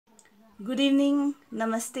Good evening,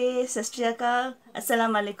 Namaste, Sastriyakal,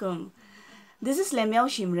 Assalamu alaikum. This is Lemyao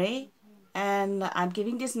Shimray, and I'm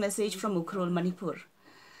giving this message from Ukhrul, Manipur.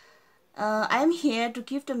 I am here to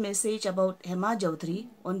give the message about Hema Chowdhary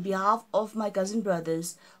on behalf of my cousin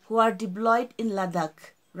brothers who are deployed in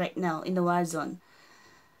Ladakh right now in the war zone.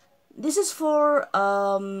 This is for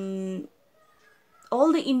all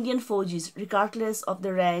the Indian Faujis, regardless of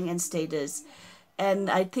the rank and status. And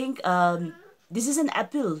I think this is an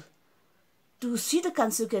appeal to see the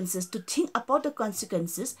consequences, to think about the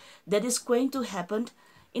consequences that is going to happen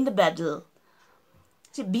in the battle.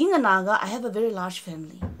 See, being a Naga, I have a very large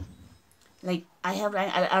family. Like, I have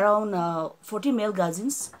around 40 male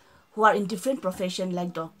cousins who are in different professions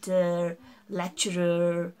like doctor,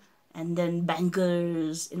 lecturer, and then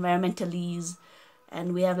bankers, environmentalists.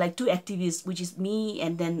 And we have like two activists, which is me,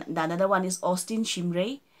 and then the another one is Austin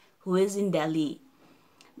Shimray, who is in Delhi.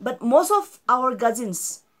 But most of our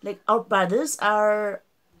cousins, like our brothers, are,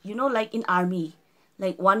 like in army.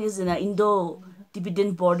 Like one is in a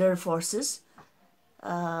Indo-Tibetan border forces,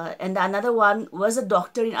 and the another one was a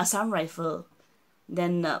doctor in Assam Rifle.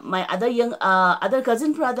 Then my other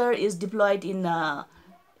cousin brother is deployed in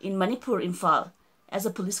Manipur, Imphal, as a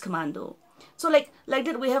police commando. So like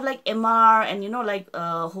that we have like MR and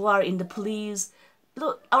who are in the police.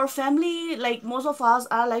 Look, our family, like most of us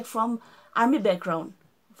are like from army background,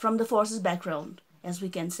 from the forces background, as we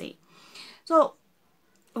can say. So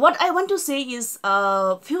what I want to say is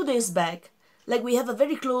a few days back, like we have a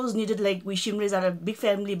very close knitted, like we Shimrays are a big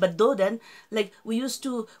family, but though then, like we used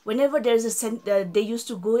to, whenever there's they used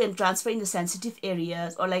to go and transfer in the sensitive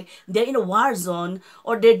areas, or like they're in a war zone,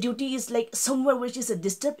 or their duty is like somewhere which is a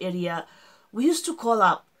disturbed area, we used to call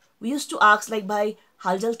up. We used to ask like, "Bhai,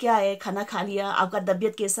 हालचाल क्या है? खाना खा लिया? आपका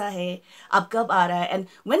तबीयत कैसा है? आप कब आ रहा है?" And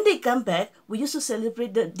when they come back, we used to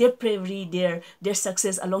celebrate their bravery, their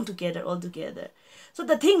success along together, all together. So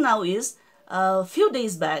the thing now is, a few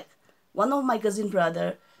days back, one of my cousin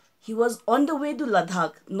brother, he was on the way to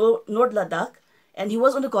Ladakh, North Ladakh, and he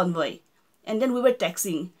was on a convoy. And then we were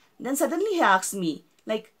texting. Then suddenly he asked me,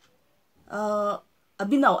 like,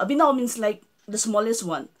 Abhinav means like the smallest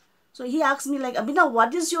one. So he asked me like, "Abhinav,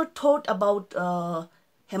 what is your thought about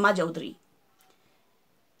Hema Chowdhary?"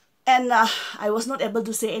 And I was not able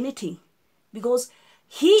to say anything, because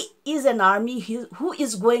he is an army who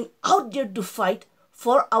is going out there to fight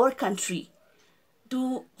for our country,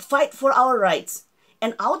 to fight for our rights.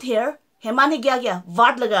 And out here, Hema ने क्या किया?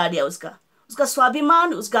 वाट लगा दिया उसका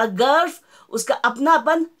स्वाभिमान, उसका गर्व, उसका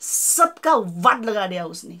अपनापन, सबका वाट लगा दिया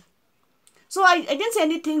उसने. So I didn't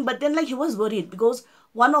say anything, but then like he was worried, because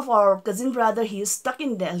one of our cousin brother, he is stuck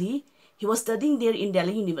in Delhi. He was studying there in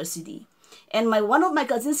Delhi University. And one of my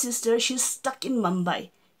cousin sister, she's stuck in Mumbai.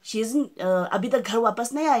 She isn't, अभी तक घर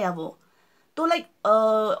वापस नहीं आया वो. So like,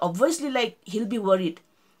 obviously like he'll be worried.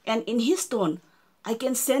 And in his tone, I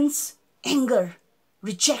can sense anger,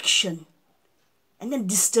 rejection, and then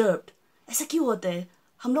disturbed. ऐसा क्यों होता है?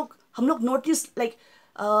 हम लोग notice, like,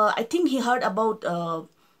 I think he heard about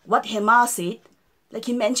what Hema said. Like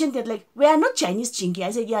he mentioned that like, we are not Chinese chinky.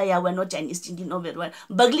 I said, yeah, we're not Chinese chinky. No, we're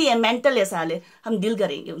बगली है, mental है साले. हम deal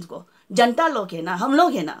करेंगे उनको. जनता लोग है ना, हम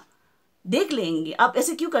लोग है ना. देख लेंगे. आप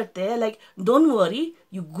ऐसे क्यों करते हैं? Like, don't worry.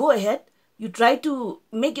 You go ahead. You try to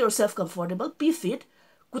make yourself comfortable. Be fit.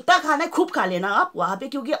 कुत्ता खाना है, खूब खा लेना आप वहाँ पे,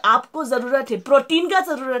 क्योंकि आपको ज़रूरत है, प्रोटीन का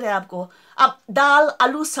ज़रूरत है आपको. आप दाल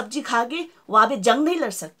आलू सब्जी खा के वहाँ पे जंग नहीं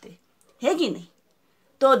लड़ सकते, है कि नहीं?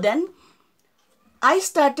 तो then I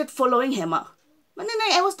started following Hema.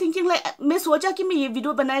 मैंने I was thinking like, मैं सोचा कि मैं ये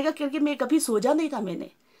वीडियो बनाएगा करके, मैं कभी सोचा नहीं था मैंने.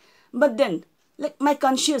 But then like my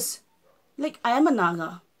conscious, like I am a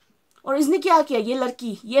Naga. और इसने क्या किया? ये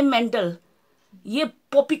लड़की, ये mental, ये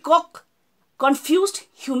poppycock, confused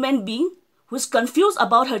human being, who's confused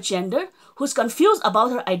about her gender, who's confused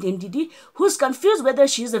about her identity, who's confused whether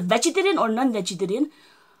she's a vegetarian or non-vegetarian.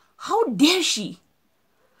 How dare she?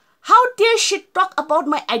 How dare she talk about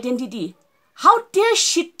my identity? How dare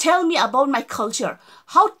she tell me about my culture?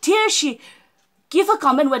 How dare she give a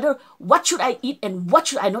comment whether what should I eat and what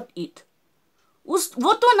should I not eat?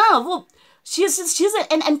 वो तो ना, वो she's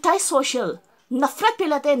an anti-social. नफरत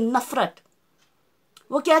फैलाते हैं, नफरत.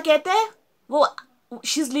 वो क्या कहते हैं? वो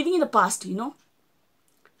she's living in the past,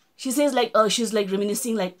 She says like, she's like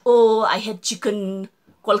reminiscing like, "Oh, I had chicken,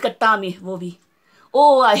 Kolkata में वो भी.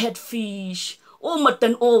 Oh, I had fish. Oh,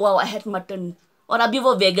 mutton. Oh, wow, I had mutton." और अभी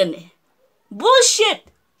वो vegan है. Bullshit!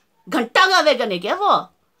 घंटा का vegan है क्या वो?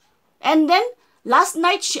 And then last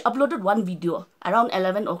night she uploaded one video around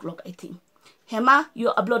 11 o'clock, I think. Hema, you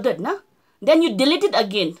uploaded, na? Then you deleted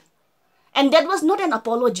again. And that was not an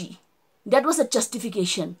apology. That was a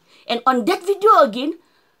justification. And on that video again,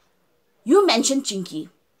 You mentioned Chinky.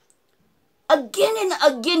 Again and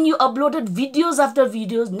again you uploaded videos after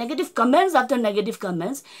videos, negative comments after negative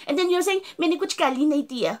comments, and then you're saying, मैंने कुछ गाली नहीं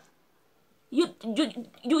दिया. You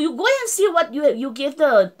go and see what you gave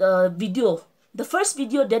the video, the first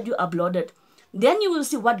video that you uploaded. Then you will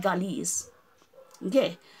see what gali is.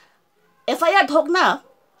 Okay. FIR thokna.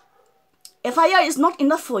 FIR is not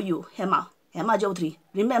enough for you, Hema Chowdhary.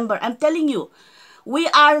 Remember, I'm telling you, we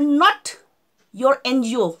are not your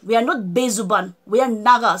NGO. We are not Bezuban. We are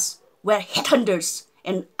Nagas. We are headhunters.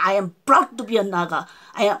 And I am proud to be a Naga.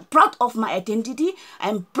 I am proud of my identity. I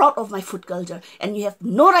am proud of my food culture. And you have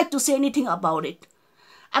no right to say anything about it.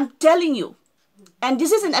 I'm telling you. And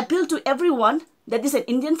this is an appeal to everyone that is an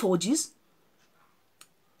Indian Fojis.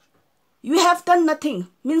 You have done nothing.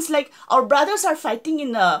 Means like our brothers are fighting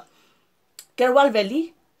in Kerwal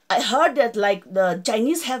Valley. I heard that like the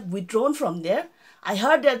Chinese have withdrawn from there. I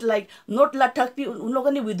heard that like North Ladakh bhi un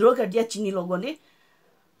logon ne withdraw kar diya Chini logon ne.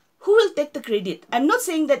 Who will take the credit? I'm not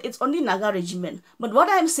saying that it's only Naga regiment. But what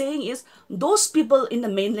I'm saying is those people in the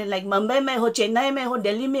mainland like Mumbai mein ho, Chennai mein ho,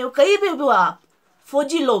 Delhi mein ho, kahi bhi ho aap,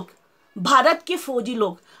 फौजी लोग, भारत के फौजी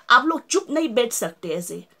लोग, आप लोग चुप नहीं बैठ सकते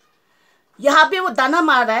ऐसे. यहाँ पे वो दाना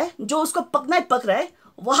मार रहा है, जो उसको पकना ही पक रहा है,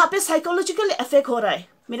 वहाँ पे साइकोलॉजिकल इफेक्ट हो रहा है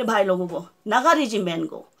मेरे भाई लोगों को, नागा रेजिमेंट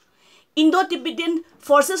को, इंडो तिब्बतियन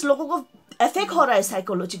फोर्सेस लोगों को इफेक्ट हो रहा है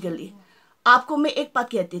साइकोलॉजिकली. आपको मैं एक बात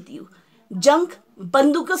कह देती हूँ, जंग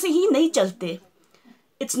बंदूकों से ही नहीं चलते.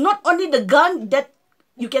 It's not only the gun that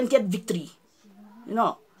you can get victory. You know,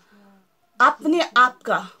 अपने आप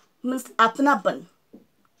का मीन्स अपनापन,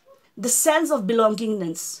 the sense of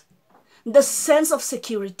belongingness, the sense of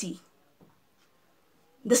security,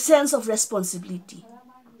 the sense of responsibility.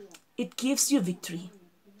 It gives you victory.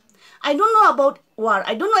 I don't know about war.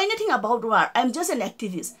 I don't know anything about war. I'm just an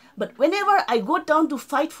activist. But whenever I go down to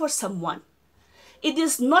fight for someone, it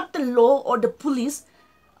is not the law or the police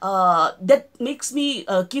that makes me,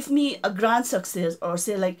 give me a grand success or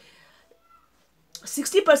say like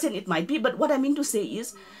 60% it might be. But what I mean to say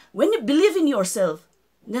is when you believe in yourself,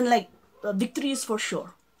 then like victory is for sure.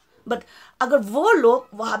 But अगर वो लोग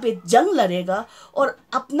वहाँ पे जंग लड़ेगा और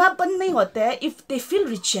अपनापन नहीं होता है, if they feel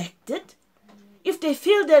rejected, if they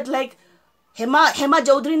feel that like Hema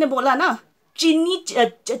Chaudhary ने बोला ना,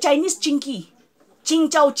 Chinese चिंकी, चिंग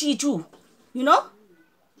चाओ ची चू, you know,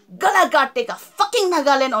 गला काटेगा, fucking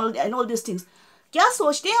Nagaland and all these things. क्या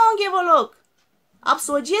सोचते होंगे वो लोग? आप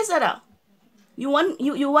सोचिए जरा. You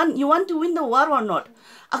want to win the war or not?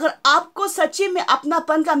 अगर आपको सच्ची में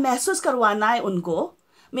अपनापन का महसूस करवाना है उनको,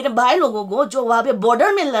 मेरे भाई लोगों को जो वहाँ पे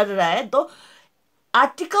बॉर्डर में लड़ रहा है, तो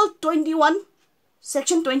आर्टिकल 21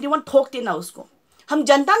 सेक्शन 21 ठोक देना उसको. हम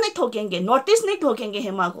जनता नहीं ठोकेंगे, नोटिस नहीं ठोकेंगे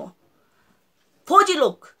हेमा को, फौजी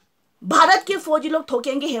लोग, भारत के फौजी लोग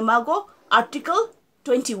ठोकेंगे हेमा को. आर्टिकल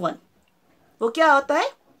 21 वो क्या होता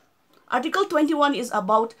है? Article 21 is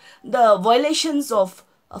about the violations of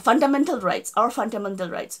fundamental rights, our fundamental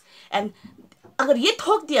rights. And अगर ये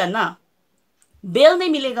ठोक दिया ना, बेल नहीं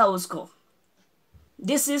मिलेगा उसको.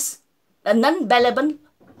 This is a non-bailable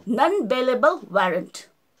warrant.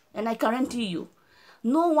 And I guarantee you,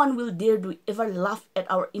 no one will dare to ever laugh at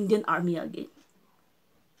our Indian army again.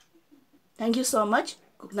 Thank you so much.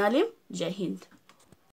 Kuknalim, Jai Hind.